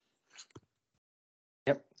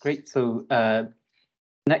Great. So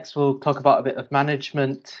next we'll talk about a bit of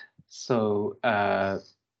management. So I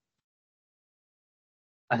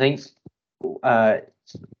think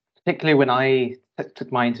particularly when I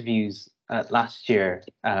took my interviews last year,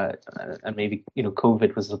 and maybe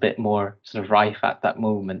COVID was a bit more sort of rife at that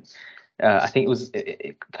moment. I think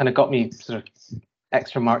it kind of got me sort of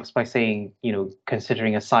extra marks by saying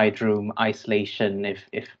considering a side room isolation,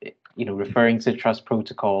 if referring to the trust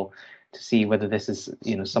protocol to see whether this is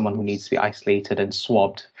someone who needs to be isolated and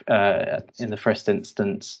swabbed in the first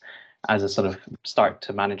instance as a sort of start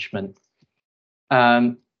to management,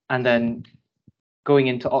 and then going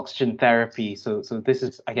into oxygen therapy. So this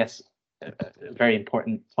is, I guess, a very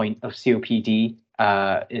important point of COPD,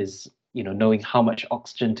 is knowing how much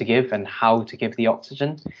oxygen to give and how to give the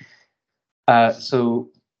oxygen. So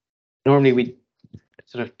normally we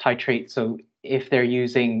sort of titrate. So if their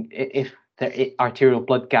arterial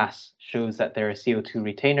blood gas shows that they're a CO2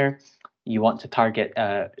 retainer, you want to target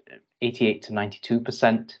 88 to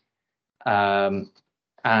 92%,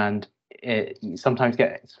 and you sometimes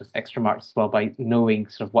get sort of extra marks as well by knowing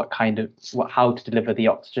sort of how to deliver the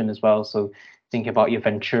oxygen as well. So think about your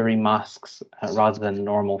Venturi masks rather than a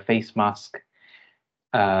normal face mask.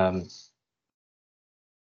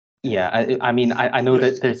 Yeah, I mean, I know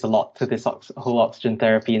that there's a lot to this whole oxygen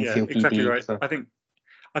therapy in COPD. Exactly right. So.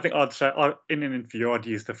 I think I'd say in an interview I'd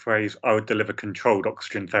use the phrase I would deliver controlled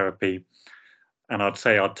oxygen therapy, and I'd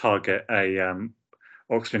say I'd target a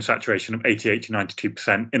oxygen saturation of 88 to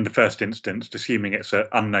 92% in the first instance, assuming it's an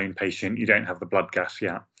unknown patient, you don't have the blood gas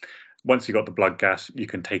yet. Once you've got the blood gas, you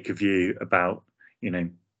can take a view about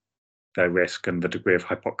their risk and the degree of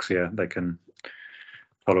hypoxia they can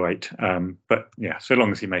tolerate. But yeah, so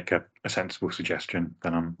long as you make a sensible suggestion,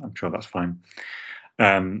 then I'm sure that's fine.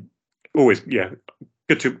 Always, yeah,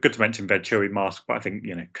 good to mention Venturi mask, but I think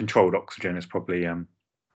controlled oxygen is probably an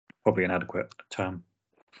adequate term.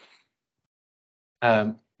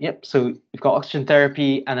 Yep. So you've got oxygen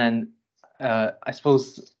therapy, and then I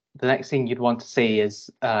suppose the next thing you'd want to say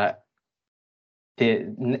is the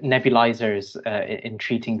nebulizers in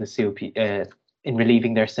treating the COPD, in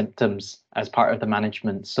relieving their symptoms as part of the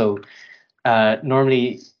management. So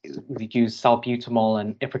normally we'd use salbutamol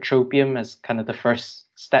and ipratropium as kind of the first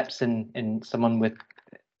steps in someone with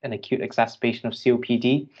an acute exacerbation of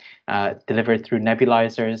COPD, delivered through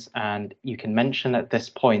nebulizers. And you can mention at this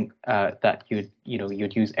point that you'd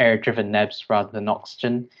use air-driven nebs rather than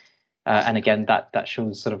oxygen. And again, that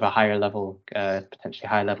shows sort of a higher level, potentially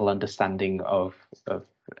higher level understanding of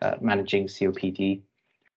managing COPD.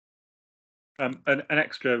 An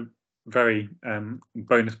extra very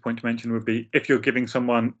bonus point to mention would be if you're giving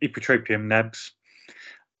someone ipratropium nebs,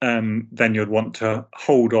 then you'd want to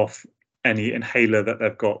hold off any inhaler that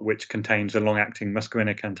they've got which contains a long-acting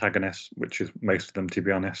muscarinic antagonist, which is most of them, to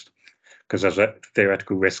be honest, because there's a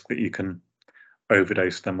theoretical risk that you can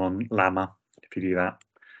overdose them on LAMA if you do that.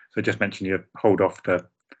 So just mention you hold off the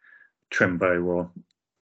Trimbo or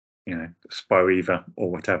Spiriva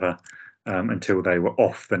or whatever until they were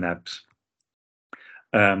off the nebs.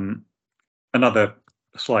 Another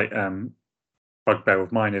slight bugbear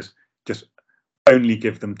of mine is just only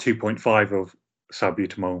give them 2.5 of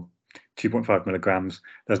salbutamol, 2.5 milligrams.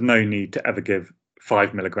 There's no need to ever give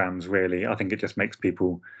 5 milligrams, really. I think it just makes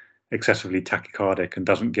people excessively tachycardic and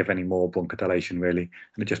doesn't give any more bronchodilation, really.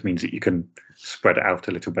 And it just means that you can spread it out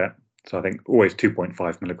a little bit. So I think always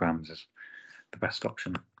 2.5 milligrams is the best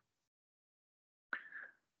option.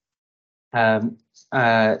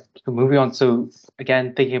 So moving on, so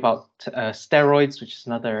again, thinking about steroids, which is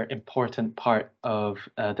another important part of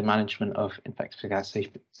the management of infective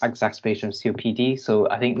exacerbation of COPD. So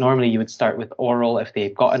I think normally you would start with oral if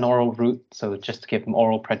they've got an oral route, so just to give them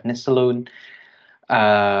oral prednisolone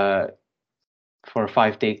for a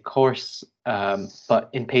 5-day course. But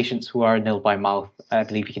in patients who are nil by mouth, I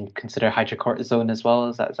believe you can consider hydrocortisone as well.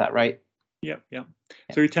 Is that right? Yeah.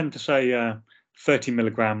 So we tend to say 30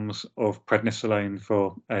 milligrams of prednisolone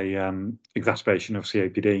for a exacerbation of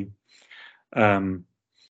COPD.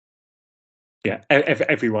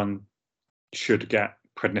 Everyone should get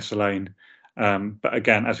prednisolone, but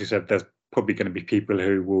again, as we said, there's probably going to be people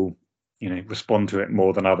who will, respond to it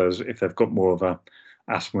more than others if they've got more of a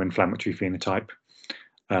asthma inflammatory phenotype.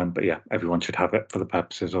 But yeah, everyone should have it for the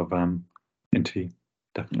purposes of NT,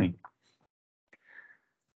 definitely.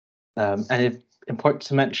 And it's important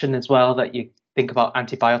to mention as well that you think about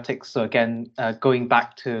antibiotics. So again, going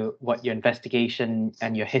back to what your investigation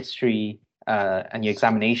and your history and your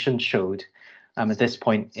examination showed, at this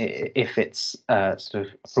point, if it's sort of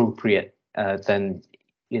appropriate, then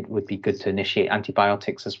it would be good to initiate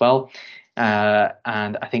antibiotics as well.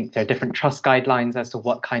 And I think there are different trust guidelines as to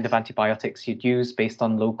what kind of antibiotics you'd use based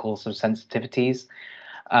on local sort of sensitivities.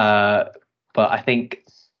 But I think,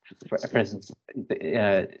 for instance,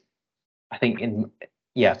 I think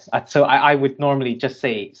so I would normally just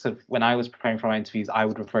say, so when I was preparing for my interviews, I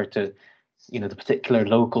would refer to, the particular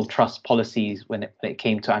local trust policies when it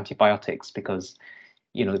came to antibiotics, because,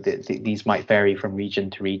 these might vary from region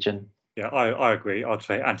to region. Yeah, I agree. I'd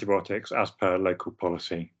say antibiotics as per local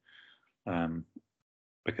policy,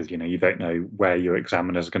 because you don't know where your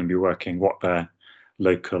examiners are going to be working, what their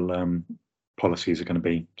local policies are going to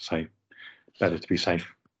be. So better to be safe.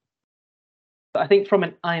 I think from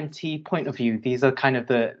an IMT point of view, these are kind of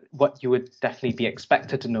what you would definitely be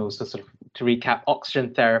expected to know. So sort of to recap,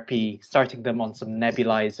 oxygen therapy, starting them on some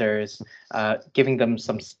nebulizers, giving them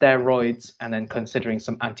some steroids, and then considering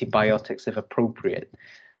some antibiotics if appropriate.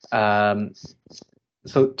 So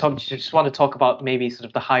Tom, do you just want to talk about maybe sort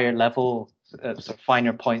of the higher level, sort of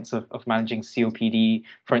finer points of managing COPD,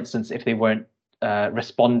 for instance, if they weren't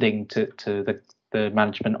responding to the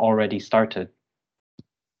management already started?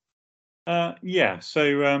 Yeah.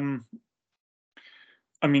 So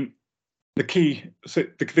I mean, the key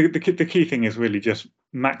thing is really just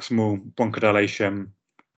maximal bronchodilation,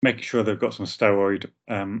 making sure they've got some steroid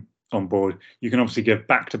on board. You can obviously give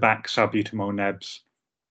back-to-back salbutamol nebs,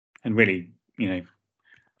 and really,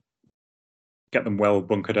 get them well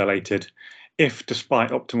bronchodilated. If,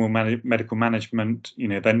 despite optimal medical management,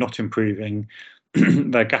 they're not improving,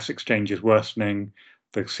 their gas exchange is worsening,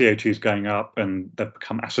 the CO2 is going up, and they've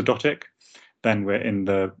become acidotic, then we're in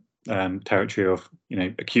the territory of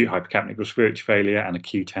acute hypercapnic respiratory failure and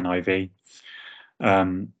acute NIV.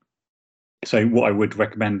 So what I would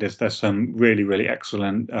recommend is there's some really, really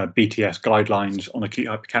excellent BTS guidelines on acute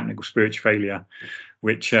hypercapnic respiratory failure,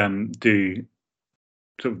 which do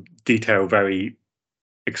sort of detail very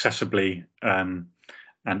accessibly and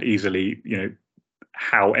easily,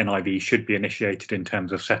 how NIV should be initiated in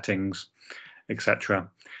terms of settings, etc.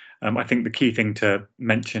 I think the key thing to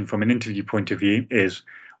mention from an interview point of view is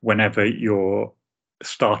whenever you're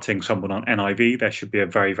starting someone on NIV, there should be a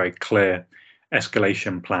very, very clear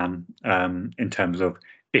escalation plan in terms of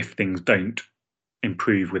if things don't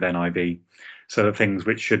improve with NIV. So the things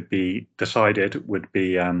which should be decided would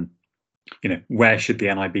be, where should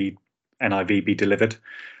the NIV be delivered?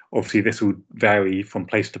 Obviously, this will vary from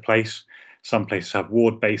place to place. Some places have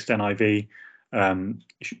ward-based NIV,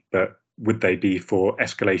 but would they be for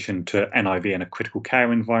escalation to NIV in a critical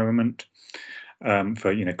care environment,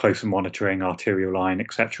 for closer monitoring, arterial line,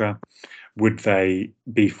 etc.? Would they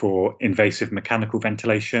be for invasive mechanical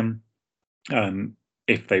ventilation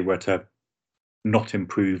if they were to not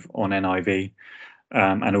improve on NIV?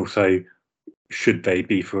 And also, should they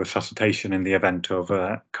be for resuscitation in the event of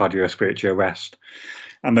cardiorespiratory arrest?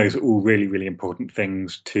 And those are all really, really important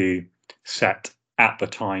things to set at the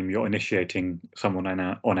time you're initiating someone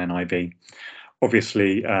on NIV.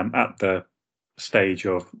 Obviously, at the stage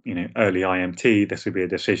of early IMT, this would be a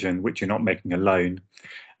decision which you're not making alone,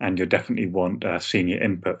 and you definitely want senior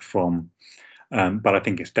input from. But I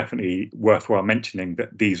think it's definitely worthwhile mentioning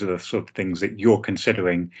that these are the sort of things that you're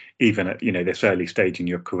considering even at this early stage in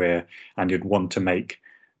your career, and you'd want to make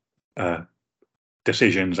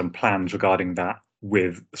decisions and plans regarding that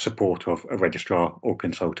with support of a registrar or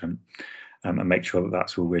consultant, and make sure that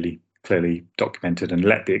that's all really clearly documented, and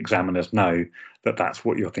let the examiners know that that's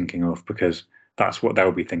what you're thinking of, because that's what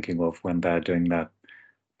they'll be thinking of when they're doing their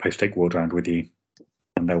post-take ward round with you,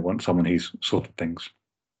 and they'll want someone who's sorted things.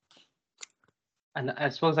 And I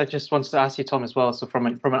suppose I just wanted to ask you, Tom, as well. So from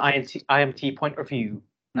an IMT point of view,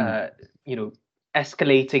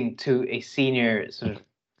 escalating to a senior sort of,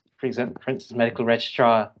 for instance, medical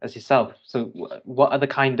registrar as yourself. So what are the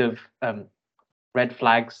kind of red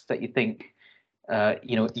flags that you think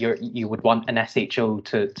you would want an SHO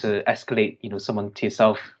to escalate someone to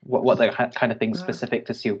yourself? What are the kind of things specific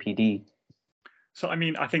to COPD? So I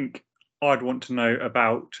mean, I think I'd want to know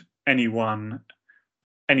about anyone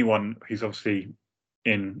who's obviously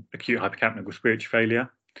in acute hypercapnic respiratory failure,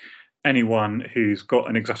 anyone who's got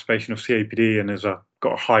an exacerbation of COPD and has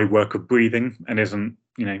got a high work of breathing and isn't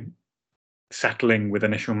settling with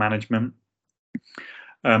initial management,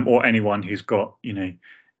 or anyone who's got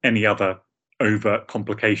any other overt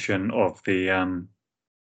complication of the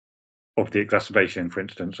exacerbation, for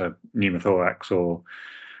instance, a pneumothorax, or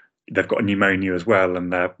they've got a pneumonia as well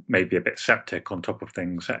and they're maybe a bit septic on top of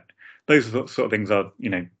things. Those are the sort of things I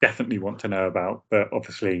definitely want to know about. But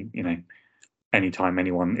obviously, anytime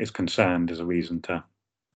anyone is concerned is a reason to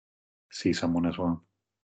see someone as well.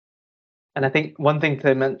 And I think one thing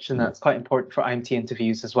to mention that's quite important for IMT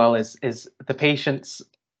interviews as well is the patients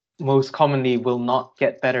most commonly will not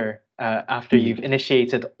get better after you've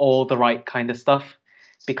initiated all the right kind of stuff,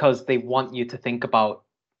 because they want you to think about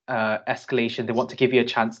escalation. They want to give you a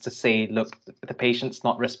chance to say, look, the patient's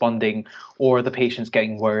not responding or the patient's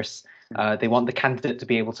getting worse. They want the candidate to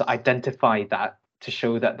be able to identify that, to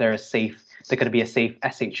show that they're going to be a safe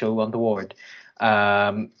SHO on the ward.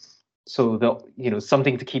 So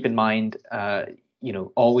something to keep in mind,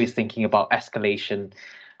 always thinking about escalation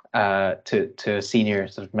to senior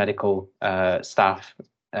sort of medical staff,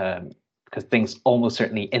 because things almost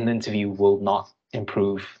certainly in the interview will not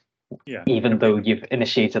improve, even though you've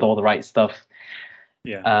initiated all the right stuff.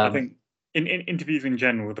 I think in interviews in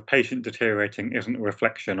general, the patient deteriorating isn't a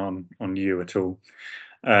reflection on you at all.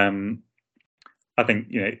 I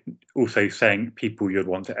think also saying people you'd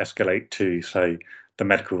want to escalate to, so the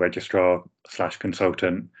medical registrar /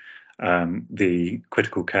 consultant, the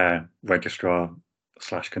critical care registrar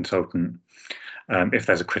 / consultant. If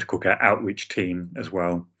there's a critical care outreach team as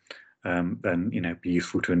well, then it'd be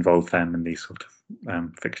useful to involve them in these sort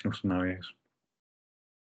of fictional scenarios.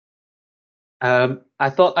 I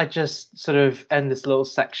thought I'd just sort of end this little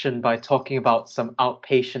section by talking about some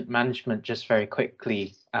outpatient management just very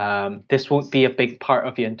quickly. This won't be a big part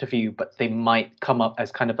of the interview, but they might come up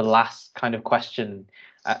as kind of a last kind of question,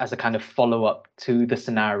 as a kind of follow-up to the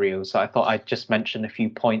scenario. So I thought I'd just mention a few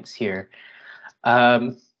points here.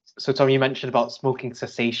 So Tom, you mentioned about smoking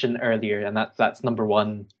cessation earlier, and that's number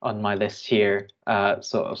one on my list here.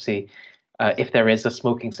 So obviously, if there is a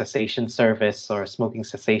smoking cessation service or a smoking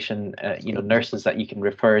cessation, nurses that you can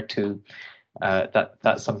refer to,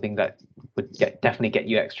 that's something that would definitely get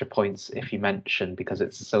you extra points if you mention, because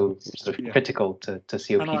it's so sort of critical to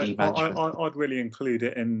COPD management. I'd really include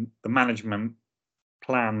it in the management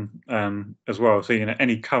plan as well. So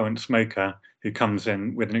any current smoker who comes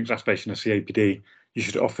in with an exacerbation of COPD, you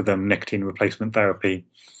should offer them nicotine replacement therapy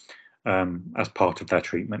as part of their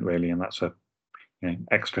treatment, really, and that's a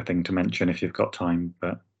extra thing to mention if you've got time,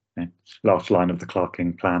 but last line of the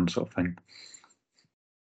clerking plan sort of thing.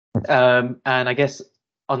 And I guess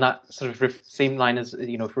on that sort of same line as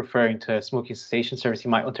referring to a smoking cessation service,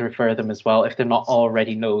 you might want to refer them as well if they're not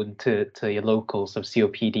already known to your local sort of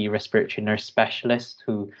COPD respiratory nurse specialist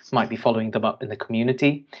who might be following them up in the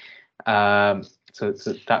community. So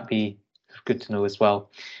that'd be good to know as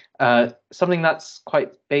well. Something that's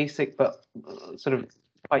quite basic but sort of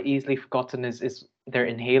quite easily forgotten is their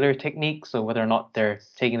inhaler technique. So whether or not they're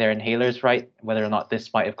taking their inhalers right, whether or not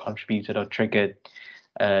this might have contributed or triggered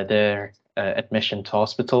their admission to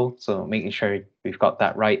hospital. So making sure we've got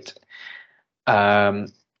that right.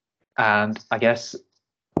 And I guess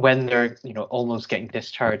when they're almost getting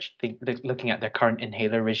discharged, looking at their current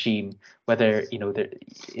inhaler regime, whether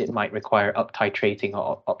it might require up titrating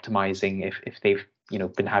or optimizing if they've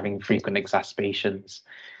been having frequent exacerbations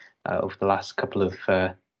over the last couple of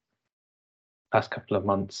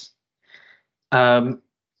months. I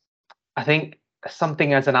think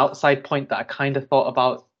something as an outside point that I kind of thought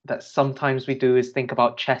about that sometimes we do is think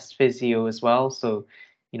about chest physio as well. So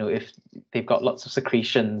if they've got lots of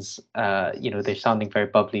secretions, they're sounding very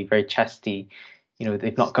bubbly, very chesty,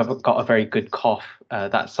 they've not got a very good cough,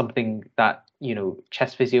 that's something that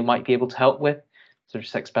chest physio might be able to help with, so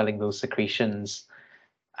just expelling those secretions.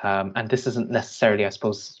 And this isn't necessarily, I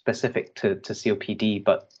suppose, specific to COPD,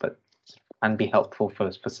 but can be helpful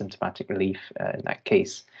for symptomatic relief in that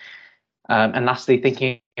case. And lastly,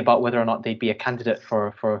 thinking about whether or not they'd be a candidate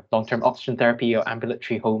for long-term oxygen therapy or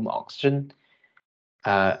ambulatory home oxygen.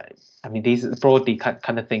 I mean, these are broadly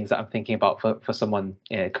kind of things that I'm thinking about for someone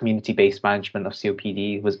community-based management of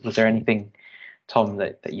COPD. Was there anything, Tom,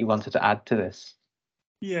 that you wanted to add to this?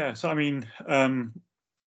 Yeah, so I mean,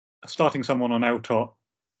 starting someone on LTOT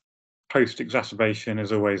post-exacerbation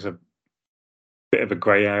is always a bit of a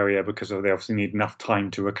grey area because they obviously need enough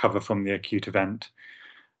time to recover from the acute event.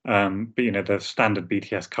 But the standard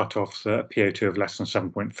BTS cutoffs are PO2 of less than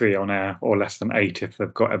 7.3 on air or less than 8 if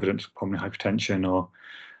they've got evidence of pulmonary hypertension or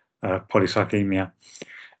polycythemia.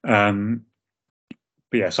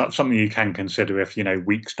 But yeah, so that's something you can consider if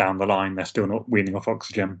weeks down the line they're still not weaning off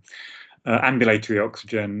oxygen. Ambulatory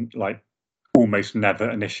oxygen, like almost never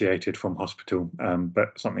initiated from hospital,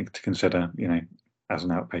 but something to consider, as an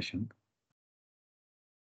outpatient.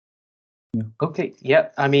 Yeah. Okay. Yeah.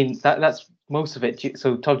 I mean, that's most of it.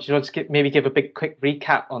 So, Tom, do you want to maybe give a quick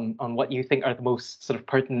recap on what you think are the most sort of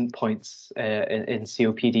pertinent points in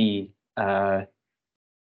COPD?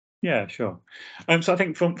 Yeah, sure. So I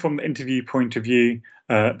think from the interview point of view,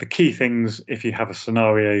 the key things, if you have a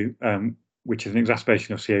scenario which is an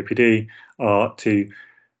exacerbation of COPD, are to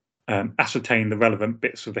ascertain the relevant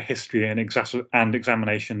bits of the history and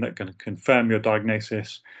examination that can confirm your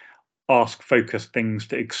diagnosis. ask focused things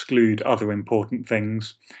to exclude other important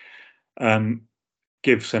things,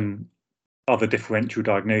 give some other differential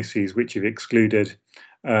diagnoses which you've excluded,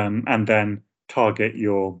 and then target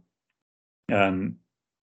your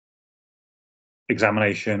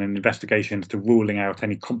examination and investigations to ruling out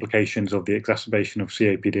any complications of the exacerbation of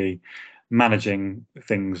COPD, managing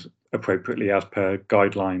things appropriately as per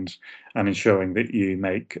guidelines, and ensuring that you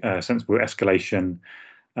make sensible escalation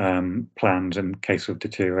plans in case of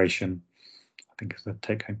deterioration, I think is the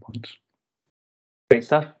take-home points. Great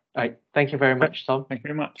stuff. All right. Thank you very much, Tom. Thank you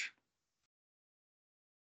very much.